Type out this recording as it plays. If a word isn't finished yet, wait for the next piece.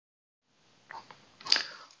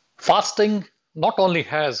Fasting not only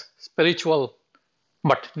has spiritual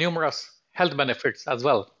but numerous health benefits as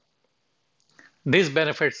well. These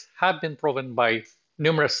benefits have been proven by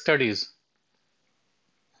numerous studies.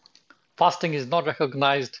 Fasting is not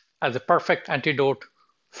recognized as a perfect antidote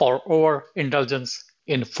for overindulgence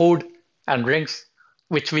in food and drinks,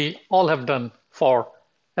 which we all have done for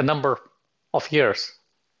a number of years.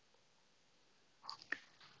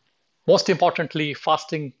 Most importantly,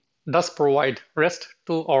 fasting does provide rest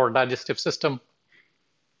to our digestive system.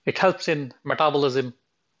 It helps in metabolism,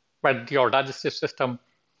 but your digestive system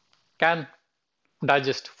can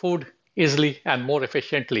digest food easily and more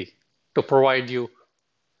efficiently to provide you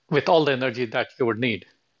with all the energy that you would need.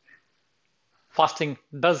 Fasting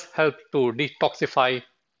does help to detoxify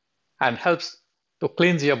and helps to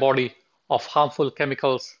cleanse your body of harmful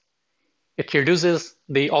chemicals. It reduces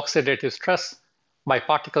the oxidative stress by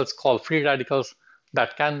particles called free radicals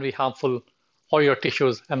that can be harmful for your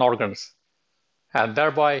tissues and organs. And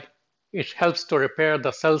thereby, it helps to repair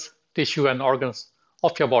the cells, tissue, and organs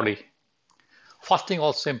of your body. Fasting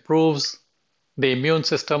also improves the immune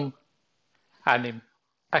system and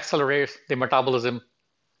accelerates the metabolism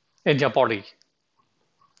in your body.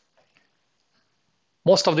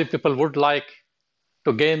 Most of the people would like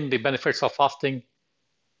to gain the benefits of fasting,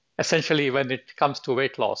 essentially when it comes to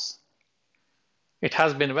weight loss. It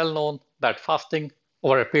has been well known that fasting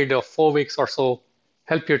over a period of 4 weeks or so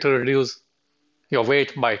help you to reduce your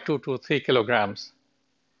weight by 2 to 3 kilograms.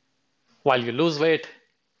 While you lose weight,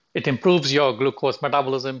 it improves your glucose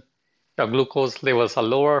metabolism. Your glucose levels are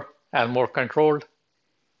lower and more controlled.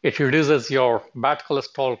 It reduces your bad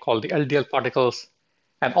cholesterol called the LDL particles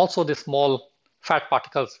and also the small fat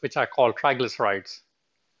particles which are called triglycerides.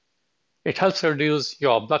 It helps reduce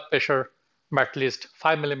your blood pressure by at least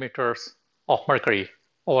 5 millimeters of mercury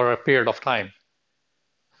over a period of time.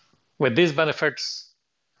 With these benefits,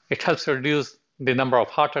 it helps reduce the number of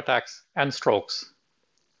heart attacks and strokes.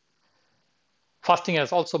 Fasting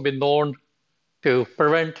has also been known to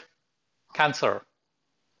prevent cancer.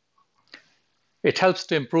 It helps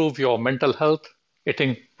to improve your mental health, it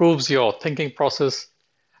improves your thinking process,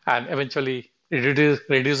 and eventually it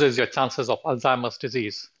reduces your chances of Alzheimer's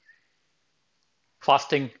disease.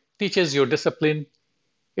 Fasting teaches you discipline,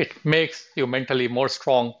 it makes you mentally more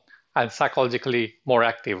strong and psychologically more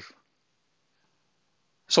active.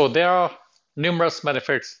 So there are numerous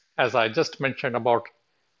benefits, as I just mentioned, about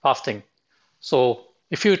fasting. So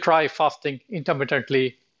if you try fasting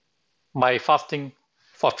intermittently, by fasting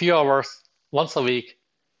for a few hours once a week,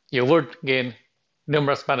 you would gain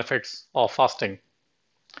numerous benefits of fasting.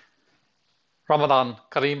 Ramadan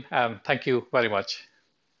Kareem, and thank you very much.